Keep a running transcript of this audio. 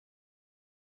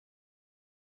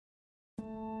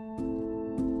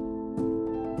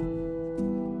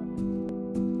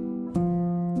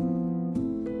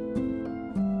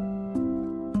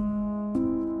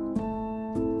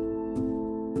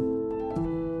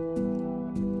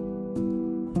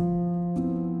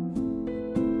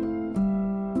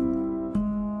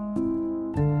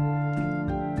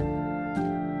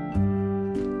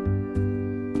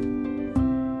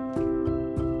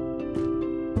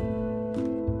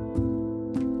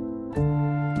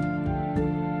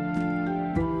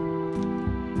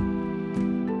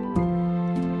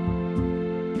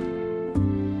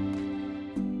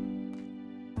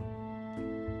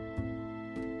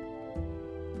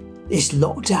This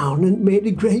lockdown has made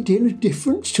a great deal of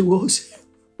difference to us.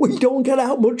 We don't get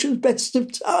out much at the best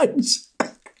of times.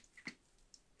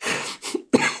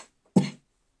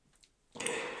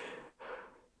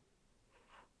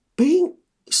 Being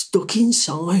stuck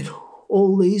inside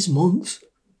all these months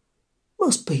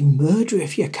must be murder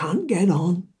if you can't get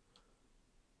on.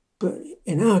 But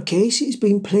in our case, it's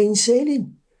been plain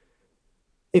sailing.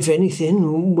 If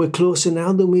anything, we're closer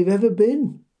now than we've ever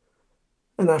been.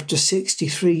 And after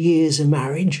 63 years of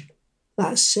marriage,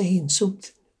 that's saying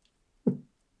something.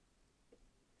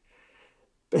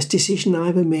 Best decision I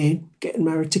ever made, getting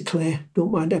married to Claire,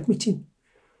 don't mind admitting.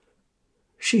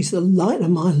 She's the light of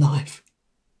my life.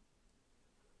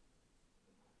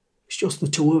 It's just the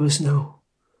two of us now.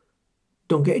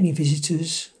 Don't get any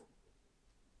visitors,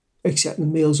 except the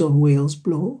Meals on Wheels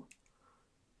bloke.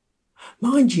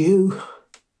 Mind you,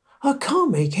 I can't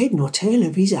make head nor tail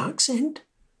of his accent.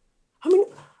 I mean,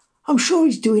 I'm sure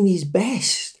he's doing his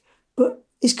best, but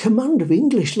his command of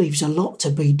English leaves a lot to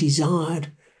be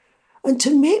desired. And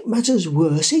to make matters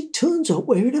worse, he turns up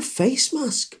wearing a face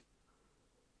mask.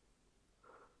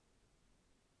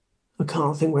 I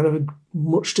can't think we'll have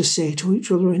much to say to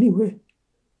each other anyway.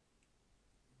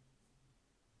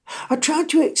 I tried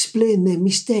to explain their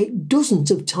mistake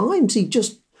dozens of times. He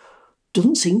just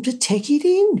doesn't seem to take it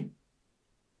in.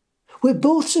 We're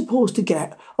both supposed to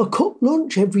get a cooked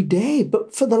lunch every day,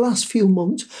 but for the last few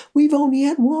months, we've only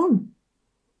had one.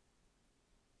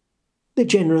 The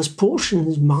generous portion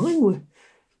is mine. We're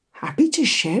happy to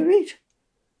share it.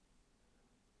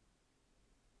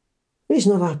 It's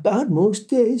not that bad most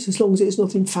days, as long as it's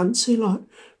nothing fancy like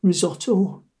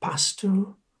risotto,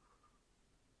 pasta.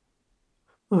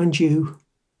 Mind you,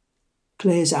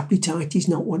 Claire's appetite is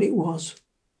not what it was.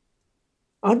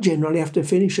 I'd generally have to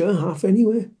finish her half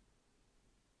anyway.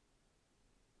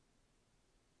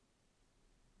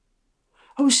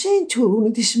 I was saying to her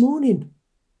only this morning,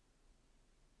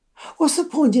 what's the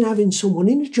point in having someone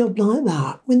in a job like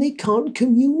that when they can't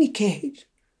communicate?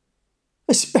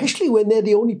 Especially when they're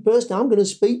the only person I'm going to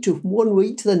speak to from one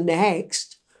week to the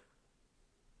next,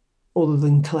 other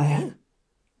than Claire.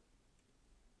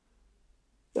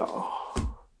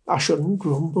 Oh, I shouldn't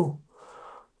grumble.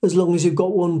 As long as you've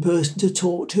got one person to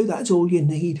talk to, that's all you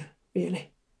need, really.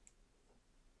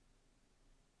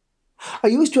 I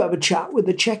used to have a chat with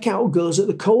the checkout girls at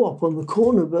the co-op on the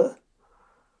corner, but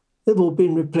they've all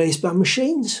been replaced by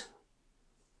machines.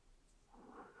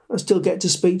 I still get to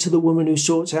speak to the woman who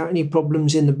sorts out any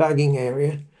problems in the bagging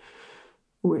area,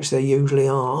 which there usually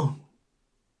are.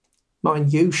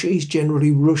 Mind you, she's generally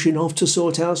rushing off to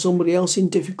sort out somebody else in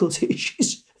difficulty.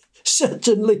 She's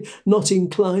certainly not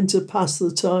inclined to pass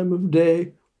the time of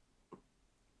day.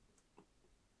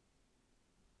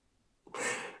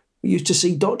 We used to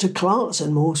see Dr.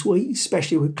 Clarkson most weeks,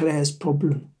 especially with Claire's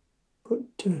problem. But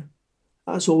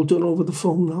that's all done over the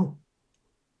phone now.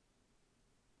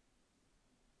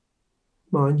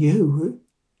 Mind you,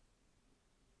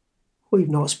 we've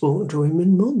not spoken to him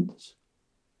in months.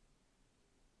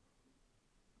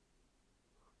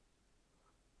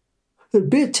 There'd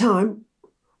be a time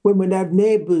when we'd have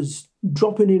neighbours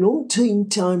dropping in umpteen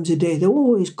times a day. They're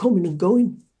always coming and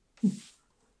going.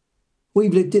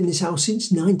 We've lived in this house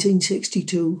since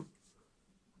 1962,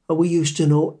 and we used to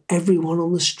know everyone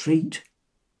on the street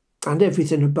and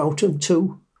everything about them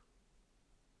too.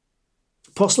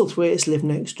 Postlethwaites live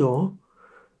next door,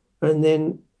 and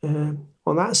then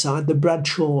on that side, the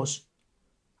Bradshaws.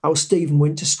 How Stephen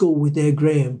went to school with their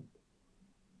Graham.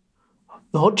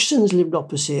 The Hodgsons lived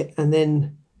opposite, and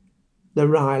then the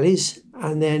Rileys,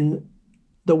 and then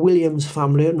the Williams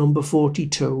family at number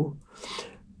 42.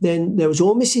 Then there was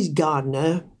old Mrs.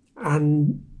 Gardner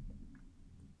and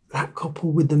that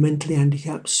couple with the mentally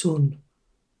handicapped son,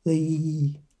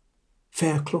 the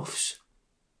Faircloughs.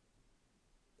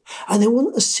 And there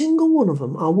wasn't a single one of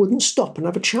them I wouldn't stop and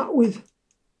have a chat with.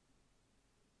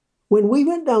 When we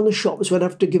went down the shops, we'd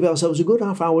have to give ourselves a good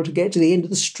half hour to get to the end of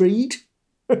the street.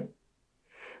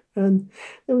 And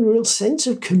there was a real sense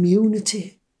of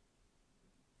community.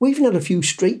 We even had a few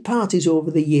street parties over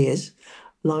the years,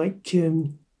 like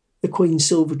the Queen's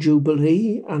Silver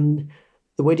Jubilee and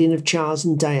the wedding of Charles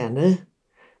and Diana,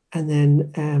 and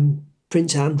then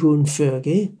Prince Andrew and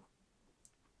Fergie.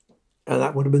 And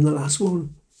that would have been the last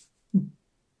one.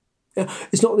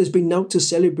 It's not that there's been naught to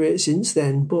celebrate since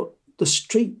then, but the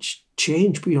streets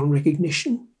changed beyond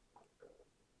recognition.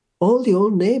 All the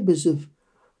old neighbours have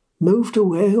moved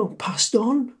away or passed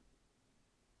on.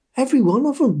 Every one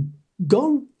of them.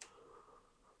 Gone.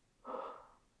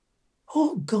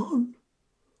 All gone.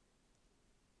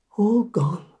 All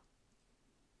gone.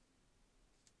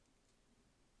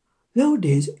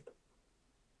 Nowadays,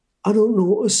 I don't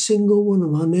know a single one of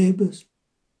my neighbours.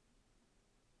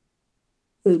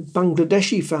 A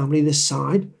Bangladeshi family this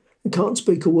side, they can't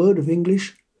speak a word of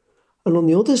English. And on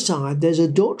the other side, there's a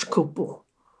Dutch couple.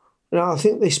 Now, I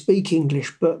think they speak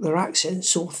English, but their accent's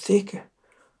so thick.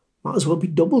 Might as well be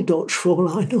double Dutch for all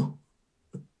I know.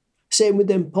 Same with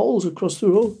them Poles across the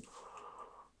road.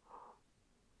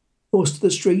 Most of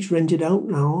the streets rented out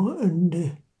now,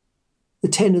 and the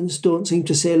tenants don't seem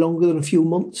to stay longer than a few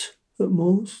months at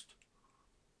most.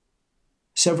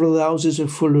 Several of the houses are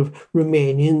full of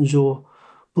Romanians or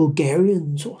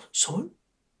Bulgarians or so on.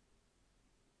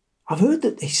 I've heard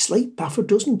that they sleep half a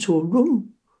dozen to a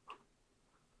room.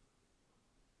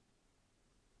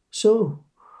 So,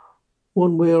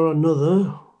 one way or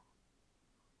another,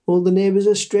 all the neighbours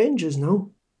are strangers now.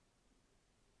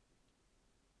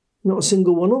 Not a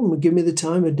single one of them would give me the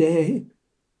time of day,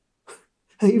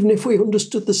 even if we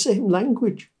understood the same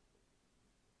language.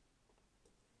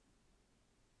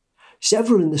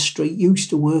 Several in the street used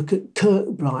to work at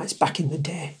Kirkbrides back in the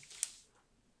day.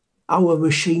 I was a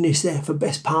machinist there for the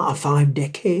best part of 5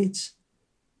 decades.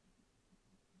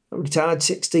 I retired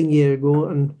 16 years ago,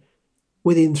 and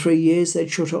within 3 years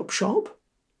they'd shut up shop.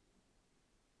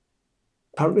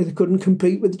 Apparently they couldn't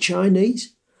compete with the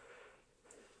Chinese.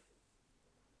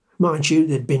 Mind you,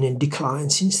 they'd been in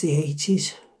decline since the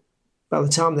 80s. By the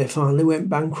time they finally went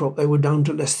bankrupt, they were down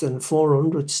to less than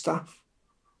 400 staff.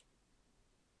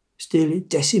 Still, it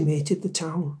decimated the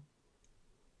town.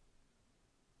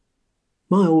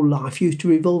 My whole life used to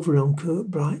revolve around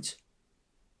Kirkbrides.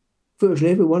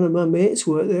 Virtually every one of my mates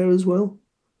worked there as well.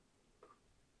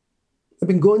 They've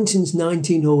been going since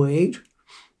 1908.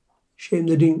 Shame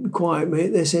they didn't quite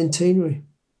make their centenary.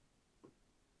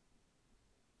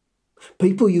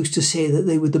 People used to say that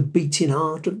they were the beating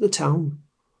heart of the town.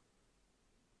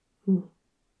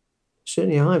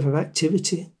 Certainly hive of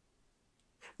activity.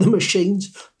 The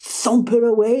machines thumping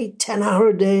away 10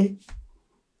 hours a day.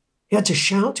 You had to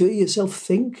shout to hear yourself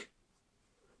think.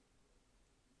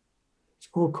 It's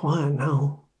all quiet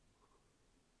now.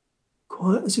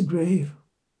 Quiet as a grave.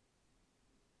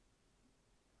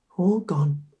 All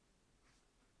gone.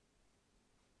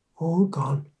 All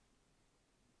gone.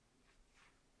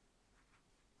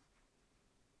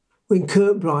 When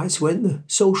Kirkbrides went, the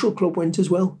social club went as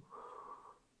well.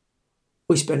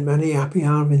 We spent many happy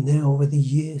hours in there over the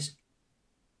years,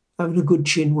 having a good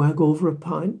chinwag over a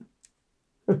pint.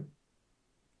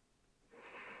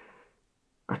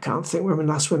 I can't think when we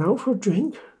last went out for a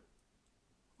drink.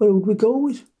 Where would we go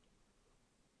with?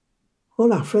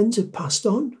 All our friends had passed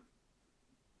on.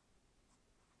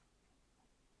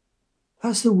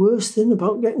 That's the worst thing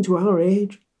about getting to our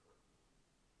age.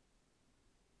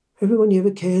 Everyone you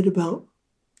ever cared about,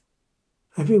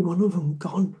 every one of them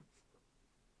gone.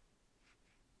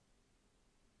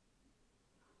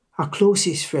 Our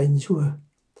closest friends were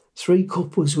 3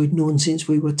 couples we'd known since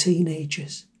we were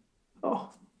teenagers.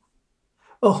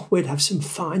 Oh, we'd have some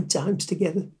fine times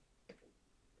together.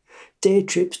 Day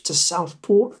trips to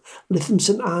Southport, Lytham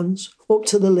St Anne's, up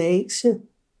to the lakes.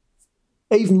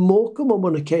 Even Morecambe on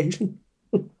one occasion.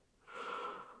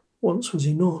 Once was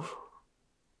enough.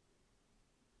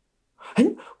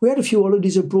 And we had a few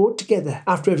holidays abroad together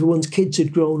after everyone's kids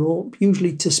had grown up,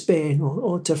 usually to Spain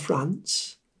or to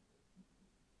France.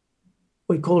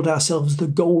 We called ourselves the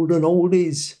Golden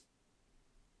Oldies.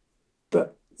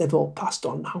 But they've all passed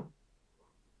on now.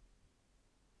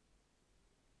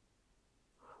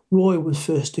 Roy was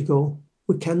first to go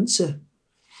with cancer,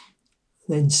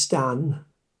 then Stan,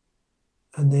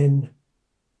 and then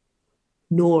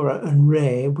Nora and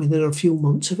Ray within a few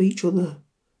months of each other,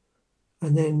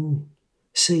 and then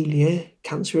Celia,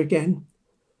 cancer again,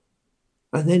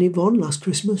 and then Yvonne last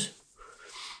Christmas.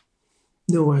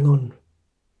 No, hang on,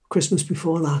 Christmas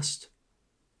before last.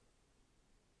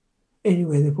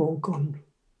 Anyway, they've all gone.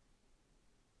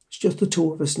 It's just the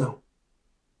 2 of us now.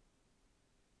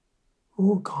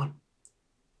 All gone.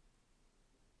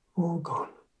 All gone.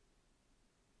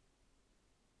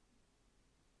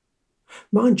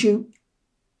 Mind you,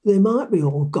 they might be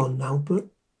all gone now, but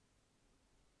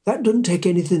that doesn't take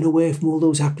anything away from all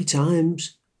those happy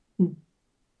times.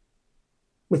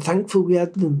 We're thankful we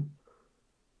had them.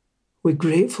 We're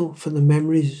grateful for the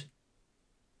memories.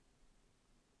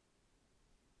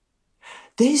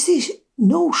 There's this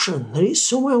notion that it's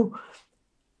somehow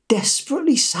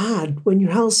desperately sad when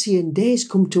your halcyon days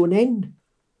come to an end.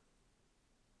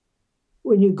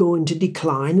 When you go into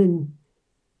decline and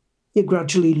you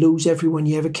gradually lose everyone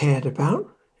you ever cared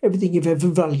about, everything you've ever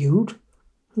valued,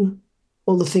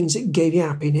 all the things that gave you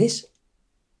happiness.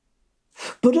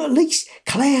 But at least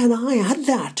Claire and I had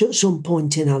that at some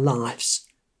point in our lives.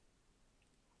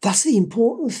 That's the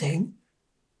important thing.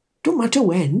 Don't matter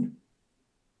when.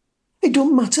 It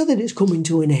don't matter that it's coming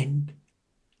to an end.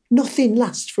 Nothing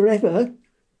lasts forever.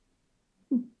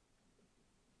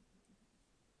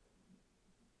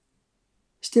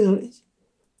 Still,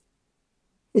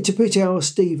 it's a pity our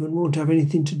Stephen won't have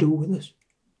anything to do with us.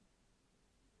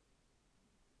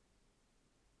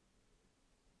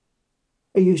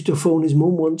 He used to phone his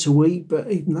mum once a week, but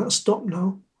even that's stopped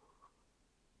now.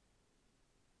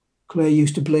 Claire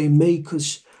used to blame me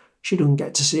because she doesn't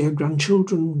get to see her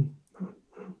grandchildren.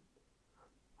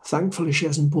 Thankfully, she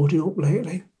hasn't brought it up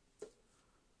lately.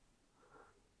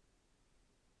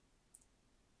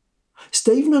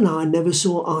 Stephen and I never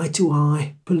saw eye to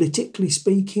eye, politically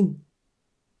speaking.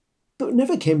 But it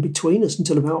never came between us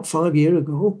until about 5 years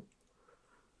ago.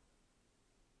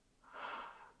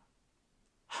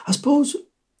 I suppose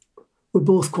we're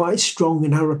both quite strong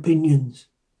in our opinions.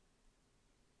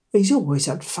 He's always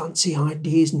had fancy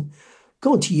ideas, and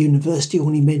going to university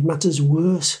only made matters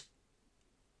worse.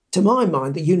 To my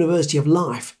mind, the University of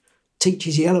Life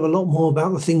teaches you a hell of a lot more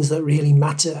about the things that really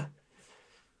matter.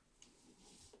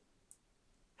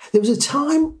 There was a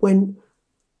time when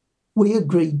we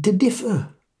agreed to differ.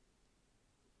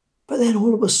 But then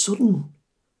all of a sudden,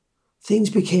 things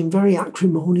became very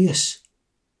acrimonious.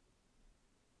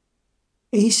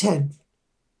 He said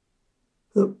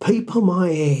that people my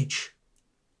age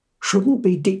shouldn't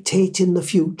be dictating the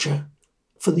future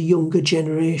for the younger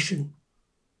generation.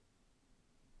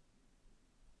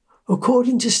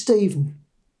 According to Stephen,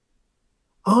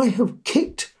 I have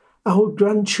kicked our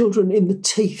grandchildren in the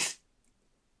teeth.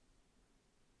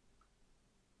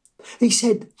 He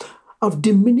said, I've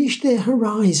diminished their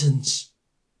horizons.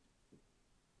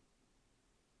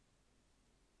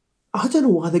 I don't know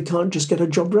why they can't just get a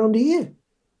job round here.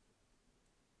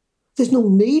 There's no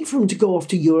need for them to go off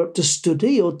to Europe to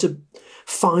study or to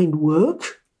find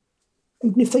work,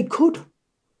 even if they could.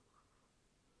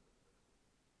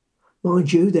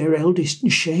 Mind you, their eldest,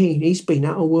 Shane, he's been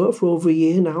out of work for over a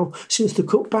year now, since the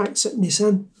cutbacks at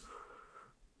Nissan.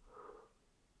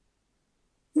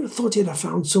 You'd have thought he'd have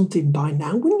found something by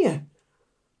now, wouldn't you?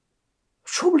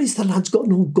 Trouble is the lad's got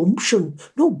no gumption,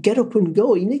 no get up and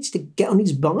go. He needs to get on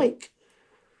his bike.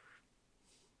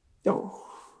 Oh,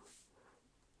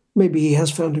 maybe he has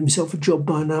found himself a job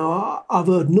by now. I've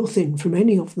heard nothing from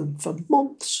any of them for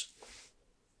months.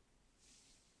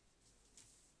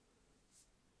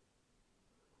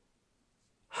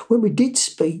 When we did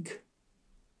speak,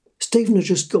 Stephen had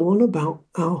just gone on about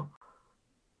how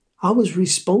I was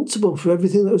responsible for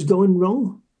everything that was going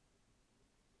wrong.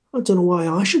 I don't know why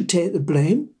I should take the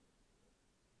blame.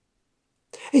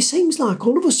 It seems like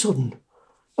all of a sudden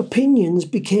opinions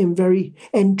became very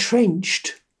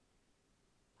entrenched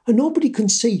and nobody can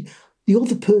see the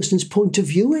other person's point of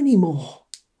view anymore.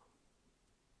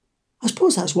 I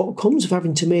suppose that's what comes of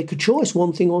having to make a choice,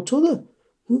 one thing or t'other.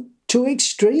 Two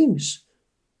extremes.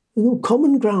 There's no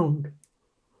common ground.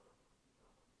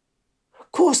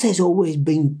 Of course, there's always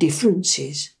been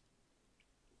differences,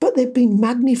 but they've been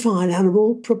magnified out of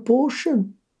all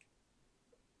proportion.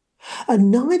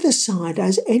 And neither side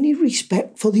has any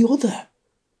respect for the other.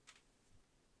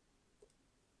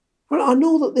 Well, I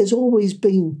know that there's always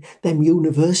been them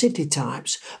university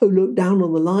types who look down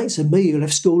on the likes of me who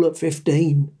left school at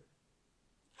 15.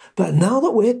 But now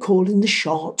that we're calling the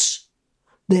shots,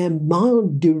 their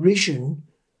mild derision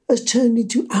has turned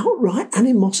into outright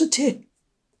animosity.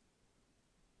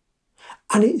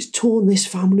 And it's torn this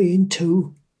family in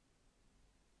two.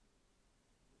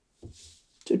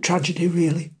 It's a tragedy,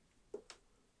 really.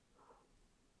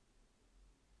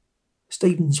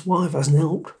 Stephen's wife hasn't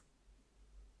helped.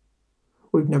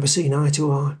 We've never seen eye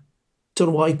to eye. Don't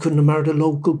know why he couldn't have married a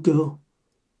local girl.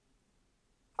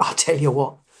 I'll tell you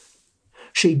what,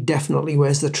 she definitely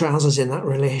wears the trousers in that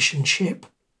relationship.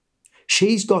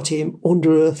 She's got him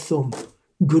under her thumb,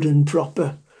 good and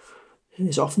proper. And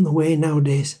it's often the way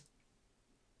nowadays.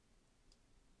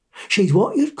 She's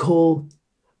what you'd call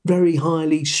very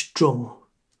highly strung.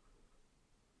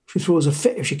 She throws a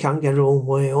fit if she can't get her own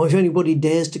way, or if anybody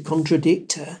dares to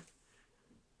contradict her.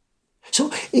 So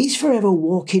he's forever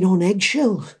walking on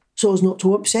eggshells so as not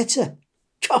to upset her.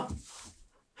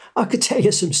 I could tell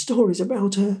you some stories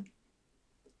about her.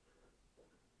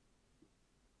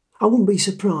 I wouldn't be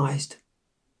surprised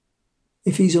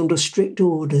if he's under strict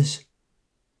orders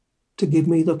to give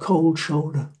me the cold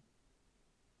shoulder.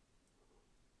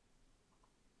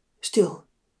 Still,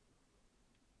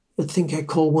 you'd think I'd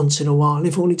call once in a while,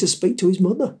 if only to speak to his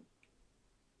mother.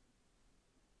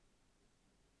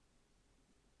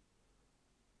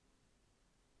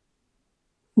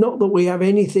 Not that we have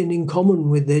anything in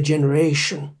common with their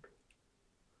generation.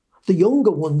 the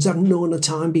younger ones haven't known a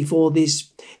time before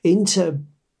this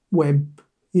interweb,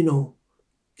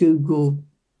 Google,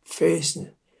 Face,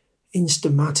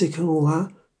 Instamatic and all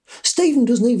that. Stephen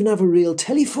doesn't even have a real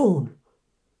telephone.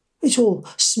 It's all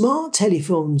smart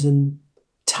telephones and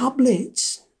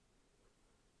tablets.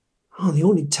 Oh, the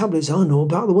only tablets I know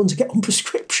about are the ones that get on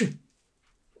prescription.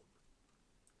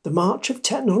 The march of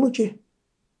technology.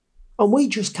 And we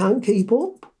just can't keep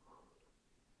up.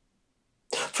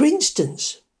 For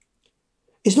instance,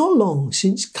 it's not long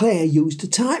since Claire used a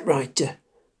typewriter.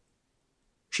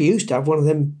 She used to have one of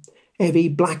them heavy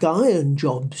black iron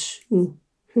jobs.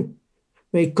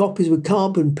 Made copies with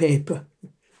carbon paper.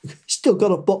 Still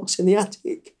got a box in the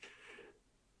attic.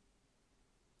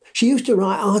 She used to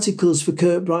write articles for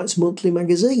Kirkbright's monthly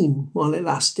magazine while it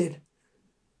lasted.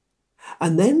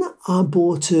 And then I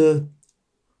bought her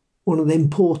one of them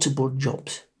portable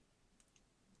jobs.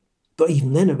 But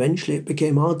even then, eventually, it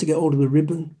became hard to get hold of the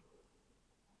ribbon.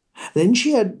 Then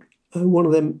she had one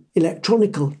of them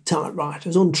electronical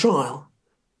typewriters on trial,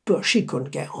 but she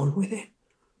couldn't get on with it.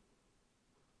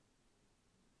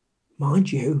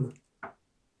 Mind you,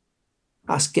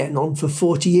 that's getting on for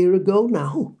 40 years ago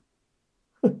now.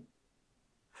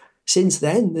 Since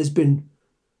then, there's been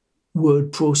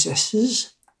word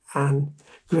processors and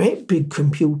great big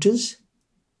computers.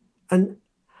 And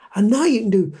now you can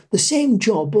do the same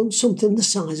job on something the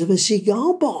size of a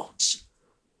cigar box.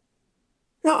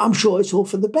 Now, I'm sure it's all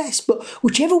for the best, but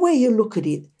whichever way you look at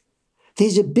it,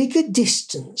 there's a bigger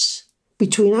distance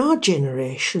between our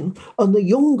generation and the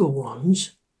younger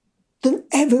ones than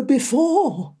ever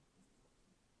before.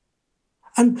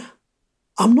 And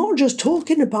I'm not just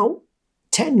talking about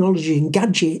technology and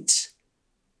gadgets.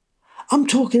 I'm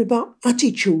talking about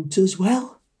attitudes as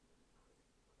well.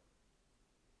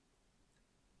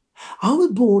 I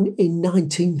was born in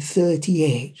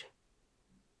 1938,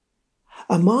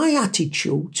 and my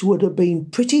attitudes would have been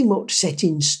pretty much set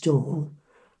in stone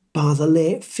by the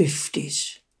late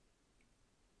 50s.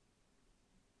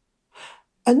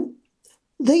 And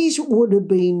these would have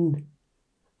been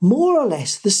more or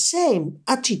less the same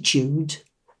attitude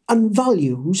and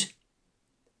values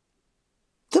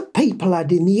that people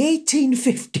had in the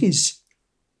 1850s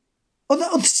or the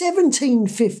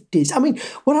 1750s. I mean,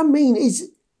 what I mean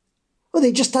is, well,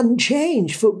 they just hadn't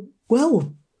changed for,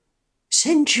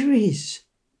 centuries.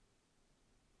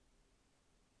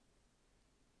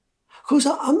 Because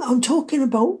I'm talking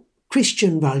about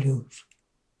Christian values.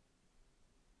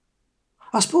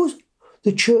 I suppose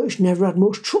the church never had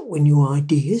much trouble with new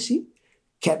ideas. It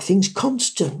kept things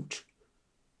constant,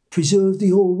 preserved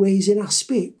the old ways in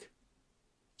aspect.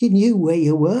 You knew where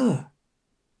you were.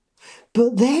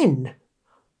 But then,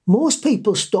 most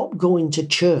people stopped going to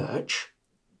church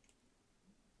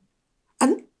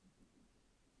and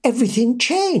everything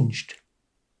changed.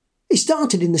 It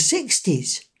started in the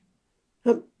 60s.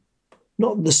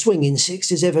 Not the swinging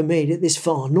 60s ever made it this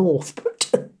far north,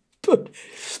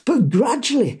 but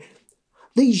gradually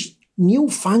these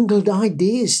newfangled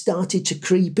ideas started to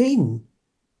creep in.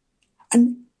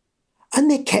 And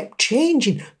they kept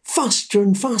changing faster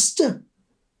and faster.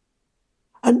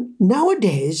 And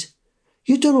nowadays,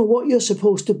 you don't know what you're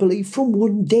supposed to believe from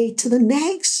one day to the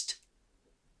next.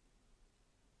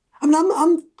 I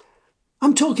mean,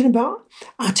 I'm talking about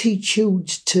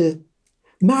attitudes to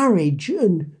marriage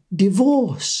and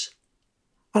divorce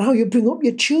and how you bring up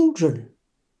your children,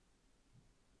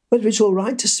 whether it's all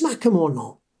right to smack them or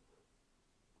not.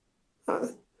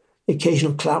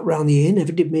 Occasional clap round the ear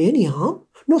never did me any harm.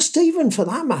 Nor Stephen, for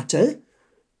that matter.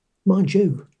 Mind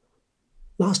you,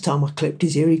 last time I clipped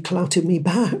his ear, he clouted me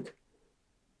back.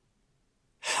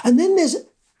 And then there's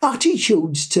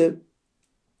attitudes to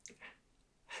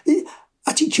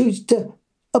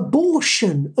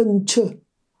abortion and to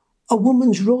a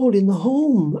woman's role in the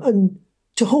home and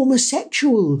to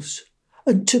homosexuals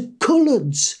and to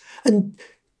coloureds and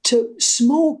to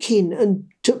smoking and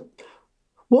to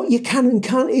what you can and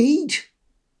can't eat.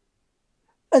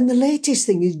 And the latest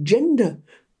thing is gender.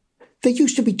 There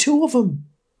used to be 2 of them.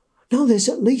 Now there's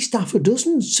at least half a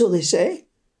dozen, so they say.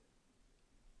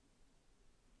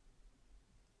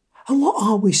 And what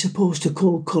are we supposed to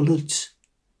call coloureds?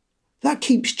 That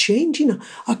keeps changing.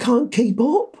 I can't keep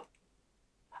up.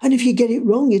 And if you get it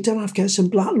wrong, you don't have to get some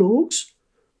black looks.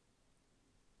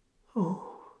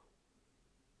 Oh.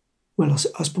 Well,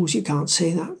 I suppose you can't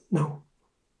say that now.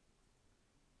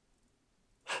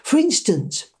 For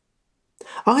instance,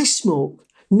 I smoke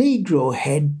Negro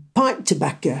head pipe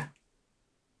tobacco.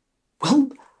 Well,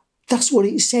 that's what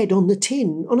it said on the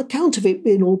tin, on account of it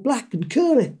being all black and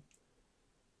curly.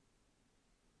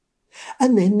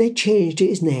 And then they changed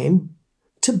its name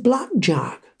to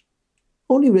blackjack.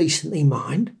 Only recently,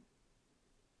 mind.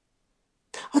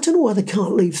 I don't know why they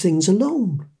can't leave things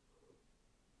alone.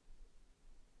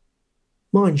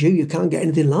 Mind you can't get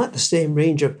anything like the same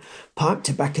range of pipe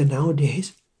tobacco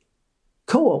nowadays.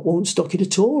 Co-op won't stock it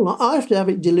at all. I have to have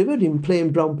it delivered in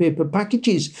plain brown paper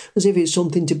packages as if it's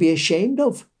something to be ashamed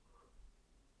of.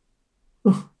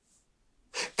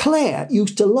 Claire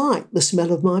used to like the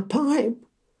smell of my pipe,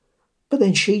 but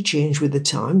then she changed with the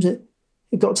times.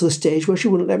 It got to the stage where she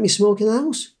wouldn't let me smoke in the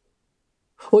house,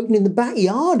 or even in the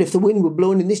backyard if the wind were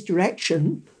blowing in this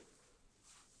direction.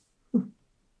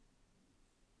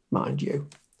 Mind you,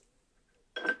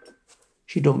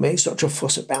 she don't make such a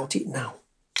fuss about it now.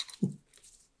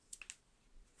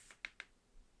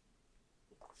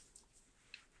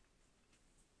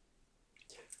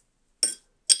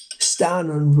 Stan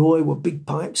and Roy were big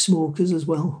pipe smokers as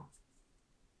well.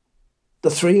 The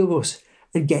three of us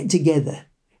would get together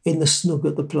in the snug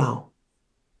at the plough.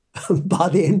 And by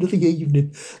the end of the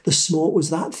evening, the smoke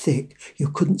was that thick you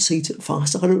couldn't see to the far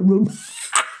side of the room.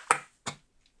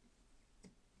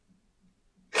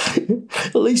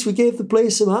 At least we gave the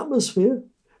place some atmosphere.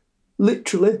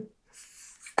 Literally.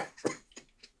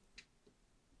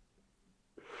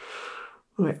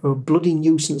 Right, we're a bloody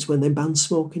nuisance when they banned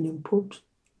smoking in pubs.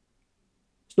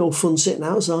 It's no fun sitting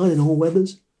outside in all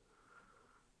weathers.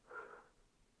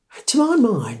 To my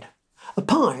mind, a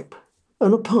pipe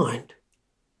and a pint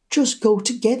just go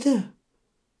together.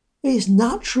 It's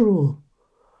natural.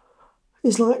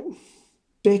 It's like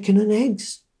bacon and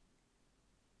eggs.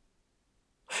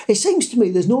 It seems to me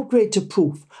there's no greater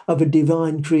proof of a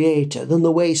divine creator than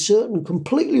the way certain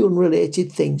completely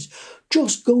unrelated things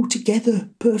just go together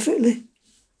perfectly.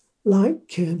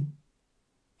 Like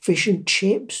fish and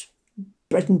chips,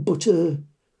 bread and butter,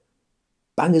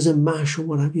 bangers and mash or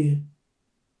what have you.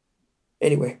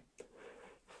 Anyway,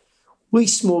 we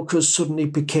smokers suddenly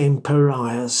became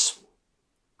pariahs.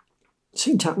 It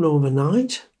seemed to happen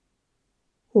overnight.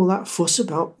 All that fuss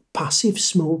about passive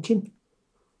smoking.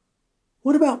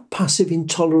 What about passive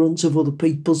intolerance of other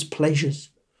people's pleasures?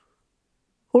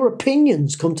 Or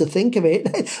opinions, come to think of it.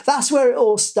 That's where it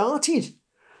all started.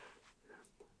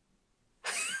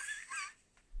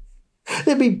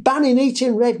 They'd be banning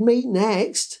eating red meat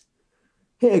next.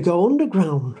 It'd go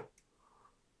underground.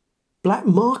 Black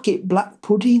market black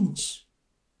puddings.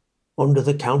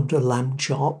 Under-the-counter lamb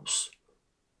chops.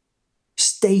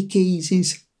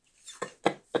 Steakeasies.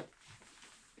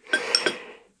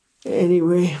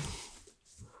 Anyway,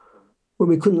 when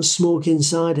we couldn't smoke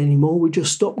inside anymore, we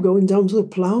just stopped going down to the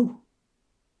plough.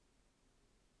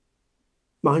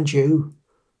 Mind you,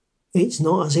 it's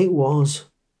not as it was.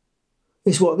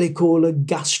 It's what they call a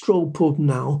gastropub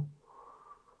now.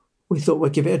 We thought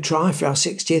we'd give it a try for our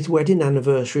 60th wedding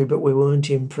anniversary, but we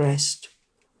weren't impressed.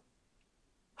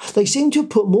 They seem to have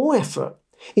put more effort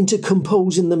into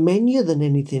composing the menu than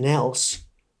anything else.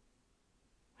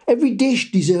 Every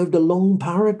dish deserved a long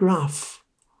paragraph.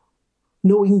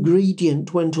 No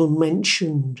ingredient went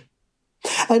unmentioned.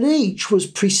 And each was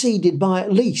preceded by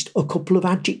at least a couple of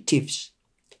adjectives.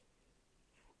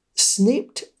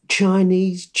 Snipped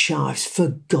Chinese chives, for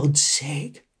God's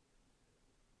sake.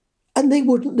 And they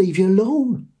wouldn't leave you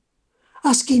alone,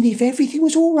 asking if everything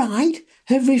was all right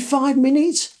every 5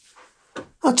 minutes.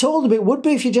 I told them it would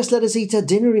be if you just let us eat our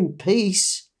dinner in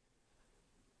peace.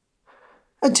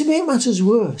 And to make matters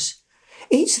worse,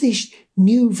 it's this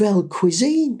nouvelle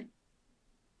cuisine.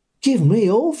 Give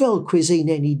me all Vale cuisine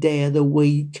any day of the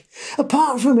week.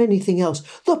 Apart from anything else,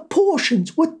 the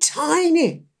portions were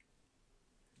tiny.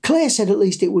 Claire said at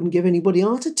least it wouldn't give anybody a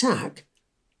heart attack.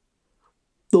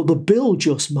 Though the bill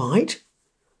just might.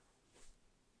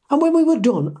 And when we were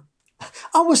done,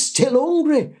 I was still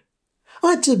hungry.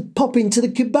 I had to pop into the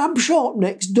kebab shop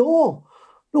next door.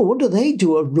 No wonder they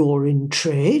do a roaring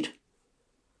trade.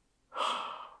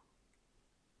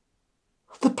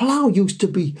 The plough used to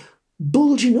be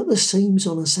bulging at the seams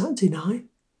on a Saturday night.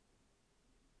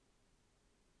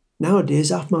 Nowadays,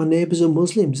 half my neighbours are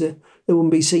Muslims. They wouldn't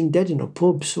be seen dead in a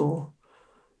pub, so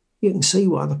you can see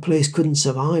why the place couldn't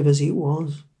survive as it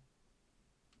was.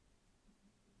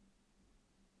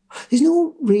 There's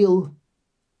no real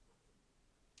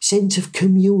sense of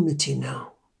community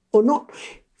now, or not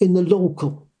in the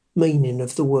local meaning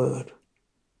of the word.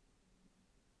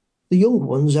 The young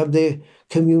ones have their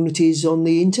communities on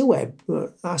the interweb,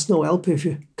 but that's no help if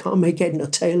you can't make head nor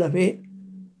tail of it.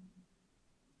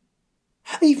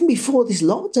 Even before this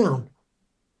lockdown,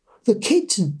 the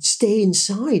kids stay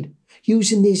inside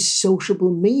using this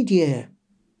sociable media.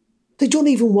 They don't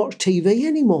even watch TV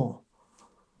anymore.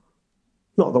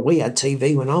 Not that we had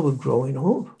TV when I was growing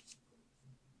up.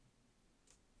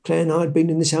 Claire and I had been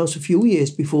in this house a few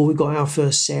years before we got our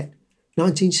first set,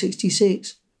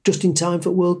 1966, just in time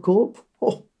for World Cup.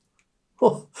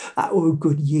 Oh, that was a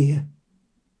good year.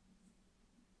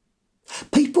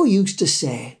 People used to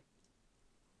say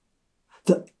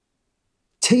that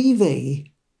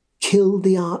TV killed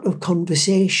the art of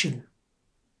conversation.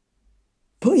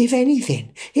 But if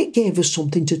anything, it gave us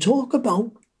something to talk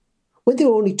about. When there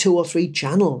were only 2 or 3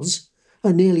 channels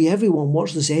and nearly everyone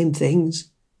watched the same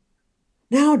things.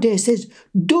 Nowadays there's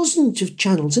dozens of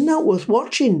channels and not worth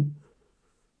watching.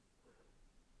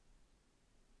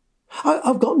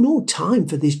 I've got no time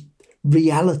for this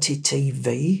reality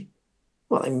TV.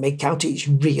 Well, they make out it's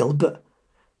real, but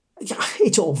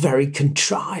it's all very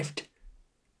contrived.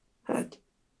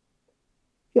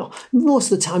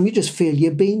 Most of the time you just feel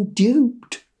you're being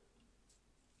duped.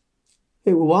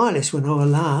 It was wireless when I was a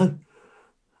lad.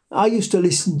 I used to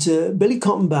listen to Billy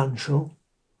Cotton Band Show,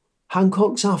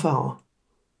 Hancock's Half Hour,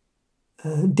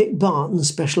 Dick Barton's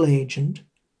Special Agent,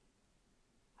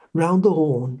 Round the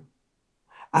Horn,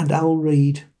 and Al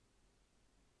Reed.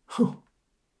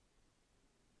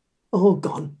 All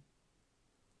gone.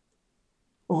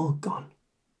 All gone.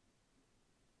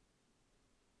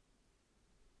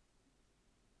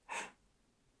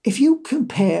 If you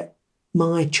compare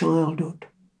my childhood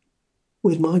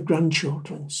with my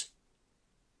grandchildren's,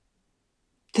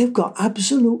 they've got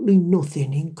absolutely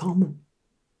nothing in common.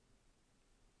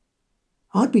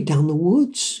 I'd be down the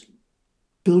woods,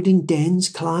 building dens,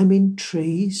 climbing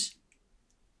trees,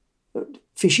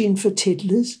 fishing for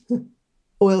tiddlers,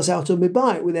 or else out on my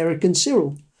bike with Eric and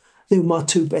Cyril. They were my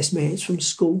 2 best mates from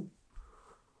school.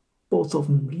 Both of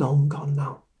them long gone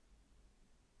now.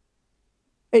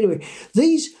 Anyway,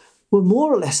 these were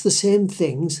more or less the same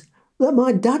things that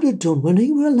my dad had done when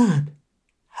he was a lad,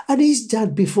 and his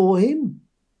dad before him.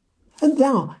 And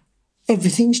now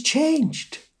everything's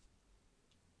changed.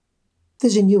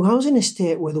 There's a new housing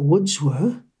estate where the woods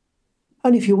were,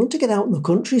 and if you want to get out in the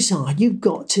countryside, you've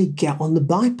got to get on the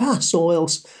bypass or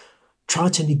else try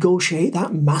to negotiate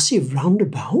that massive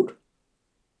roundabout.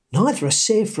 Neither are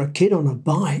safe for a kid on a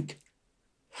bike.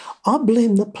 I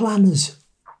blame the planners.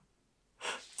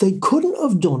 They couldn't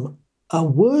have done a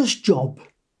worse job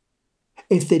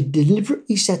if they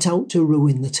deliberately set out to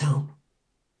ruin the town.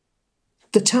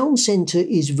 The town centre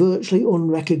is virtually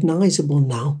unrecognisable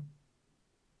now,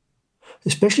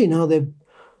 especially now they've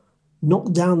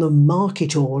knocked down the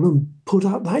market hall and put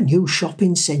up that new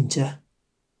shopping centre.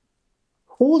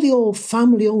 All the old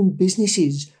family-owned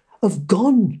businesses have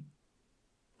gone,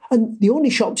 and the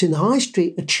only shops in the high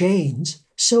street are chains,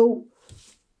 so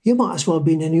you might as well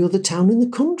be in any other town in the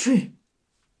country.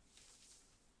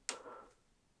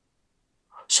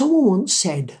 Someone once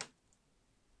said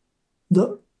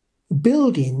that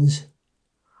buildings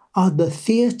are the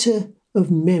theatre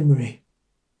of memory,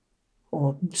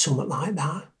 or something like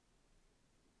that.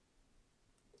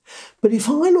 But if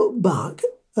I look back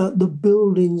at the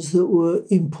buildings that were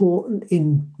important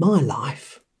in my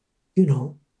life,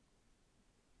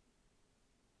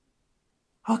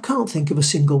 I can't think of a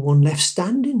single one left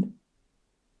standing.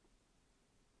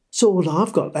 So all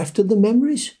I've got left are the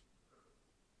memories.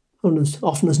 And as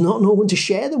often as not, no one to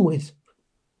share them with,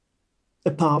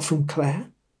 apart from Claire.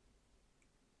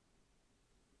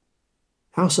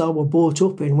 House I were brought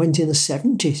up in went in the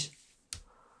 70s.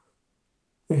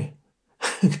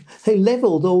 They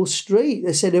levelled the whole street.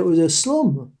 They said it was a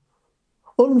slum,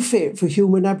 unfit for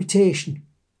human habitation.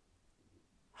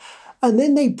 And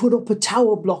then they put up a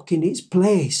tower block in its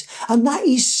place, and that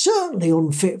is certainly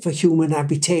unfit for human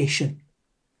habitation.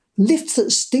 Lifts that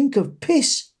stink of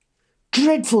piss,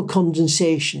 dreadful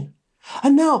condensation,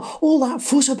 and now all that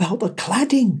fuss about the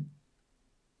cladding.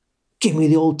 Give me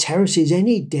the old terraces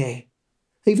any day,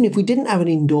 even if we didn't have an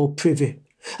indoor privy.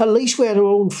 At least we had our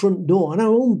own front door and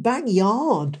our own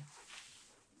backyard.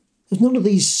 There's none of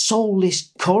these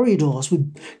soulless corridors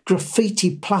with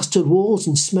graffiti plastered walls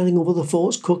and smelling of other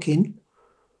folks cooking.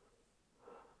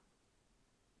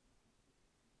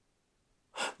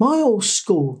 My old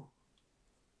school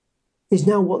is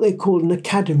now what they call an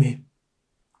academy.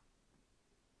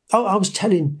 I was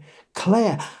telling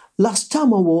Claire, last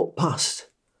time I walked past,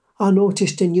 I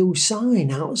noticed a new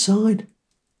sign outside.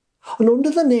 And under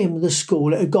the name of the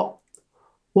school, it had got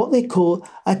what they call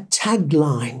a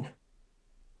tagline.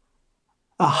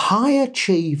 A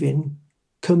high-achieving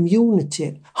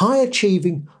community,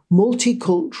 high-achieving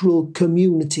multicultural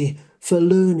community for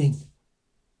learning.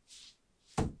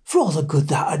 For all the good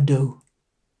that I'd do.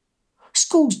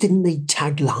 Schools didn't need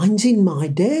taglines in my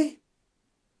day.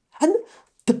 And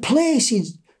the place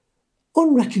is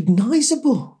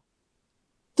unrecognisable.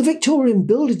 The Victorian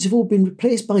buildings have all been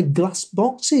replaced by glass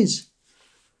boxes.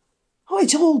 Oh,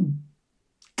 it's all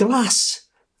glass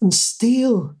and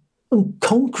steel and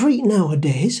concrete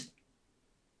nowadays.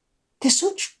 They're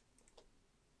such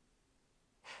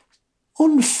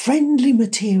unfriendly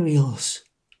materials.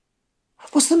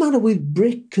 What's the matter with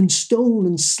brick and stone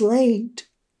and slate?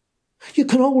 You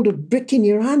can hold a brick in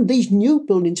your hand. These new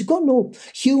buildings have got no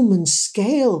human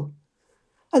scale.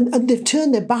 And they've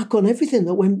turned their back on everything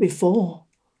that went before.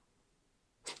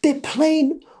 They're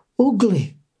plain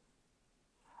ugly.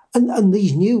 And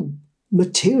these new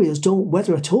materials don't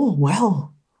weather at all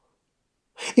well.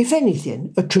 If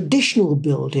anything, a traditional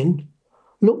building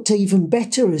looked even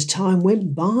better as time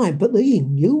went by, but these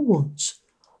new ones,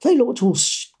 they looked all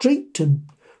streaked and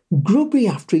grubby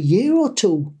after a year or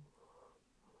two.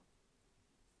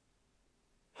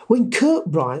 When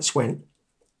Kirkbrides went,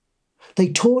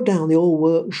 they tore down the old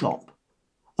workshop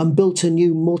and built a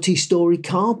new multi-storey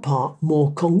car park,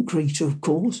 more concrete, of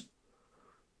course.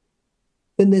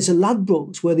 Then there's a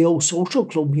Ladbrokes where the old social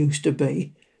club used to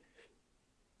be.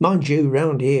 Mind you,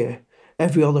 round here,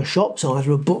 every other shop's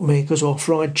either a bookmaker's or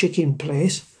fried chicken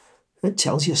place. That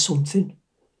tells you something.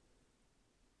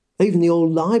 Even the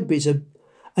old library's an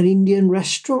Indian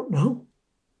restaurant now.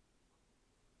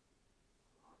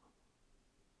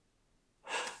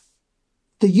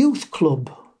 The youth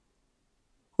club,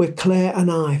 where Claire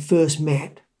and I first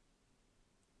met,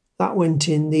 that went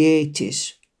in the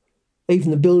 80s.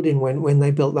 Even the building went when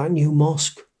they built that new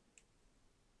mosque.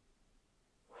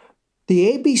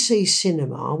 The ABC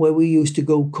cinema, where we used to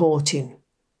go courting,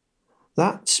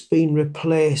 that's been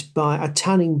replaced by a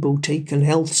tanning boutique and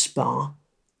health spa.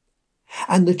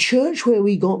 And the church where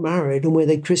we got married and where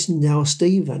they christened our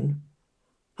Stephen,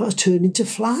 that's turned into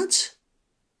flats.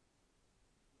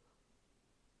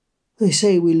 They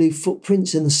say we leave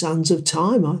footprints in the sands of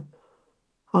time.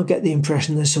 I get the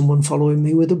impression there's someone following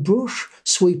me with a brush,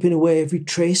 sweeping away every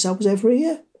trace I was ever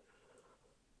here.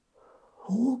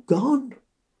 All gone.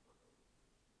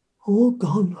 All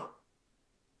gone.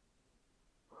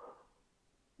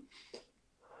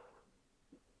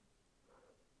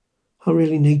 I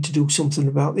really need to do something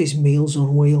about these Meals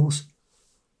on Wheels.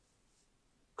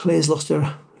 Claire's lost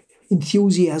her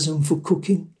enthusiasm for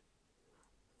cooking.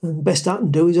 And best I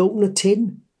can do is open a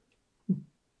tin.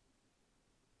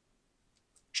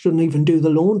 She doesn't even do the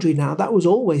laundry now. That was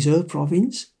always her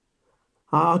province.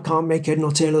 I can't make head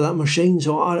nor tail of that machine,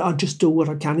 so I just do what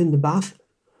I can in the bath.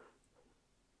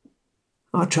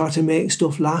 I try to make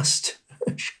stuff last.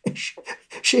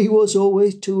 She was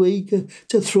always too eager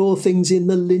to throw things in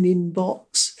the linen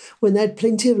box when they had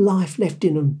plenty of life left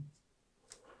in them.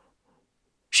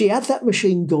 She had that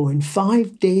machine going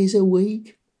 5 days a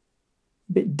week.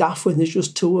 A bit daft when there's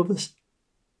just two of us.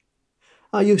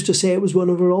 I used to say it was one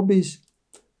of her hobbies.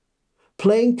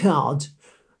 Playing cards,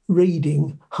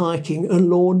 reading, hiking and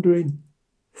laundering.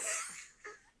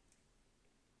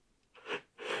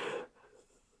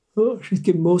 Oh, she's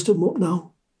given most of them up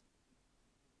now.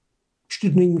 She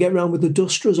didn't even get round with the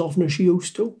duster as often as she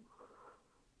used to.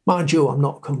 Mind you, I'm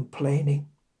not complaining.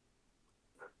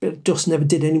 But dust never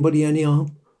did anybody any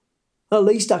harm. At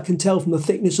least I can tell from the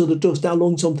thickness of the dust how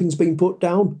long something's been put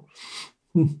down.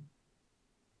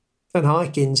 And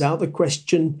hiking's out of the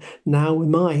question now with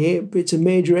my hip. It's a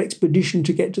major expedition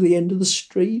to get to the end of the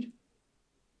street.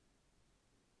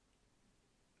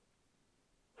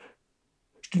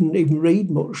 She didn't even read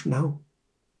much now.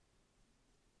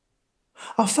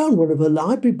 I found one of her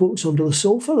library books under the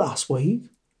sofa last week.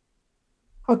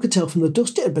 I could tell from the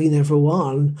dust it had been there for a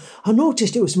while, and I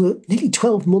noticed it was nearly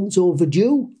 12 months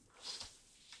overdue.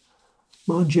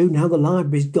 Mind you, now the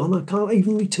library's gone, I can't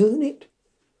even return it.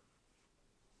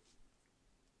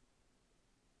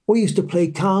 We used to play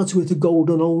cards with the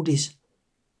golden oldies,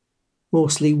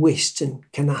 mostly whist and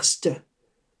canasta.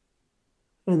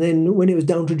 And then when it was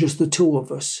down to just the two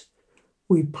of us,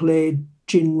 we played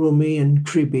gin rummy and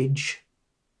cribbage.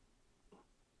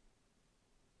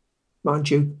 Mind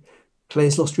you,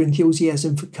 Claire's lost her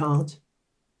enthusiasm for cards.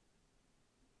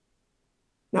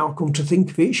 Now I come to think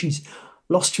of it, she's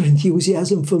lost her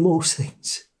enthusiasm for most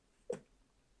things.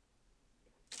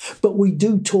 But we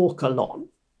do talk a lot.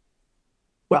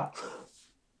 Well,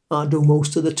 I do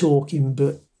most of the talking,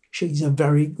 but she's a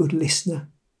very good listener.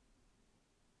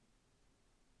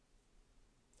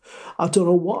 I don't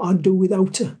know what I'd do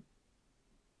without her.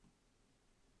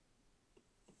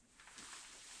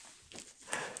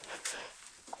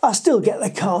 I still get the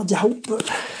cards out, but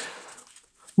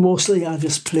mostly I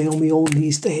just play on my own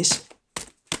these days.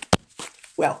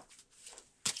 Well,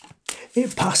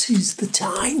 it passes the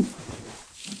time.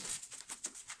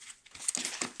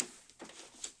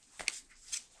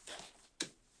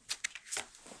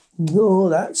 No,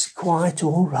 that's quite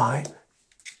all right.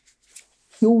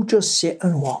 You'll just sit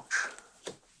and watch.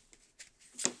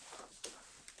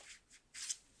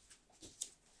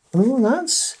 Oh,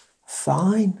 that's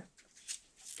fine.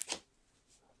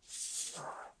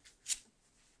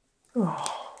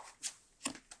 Oh,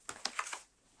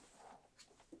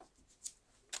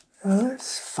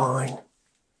 that's fine.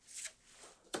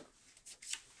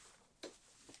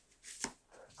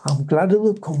 I'm glad of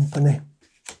the company.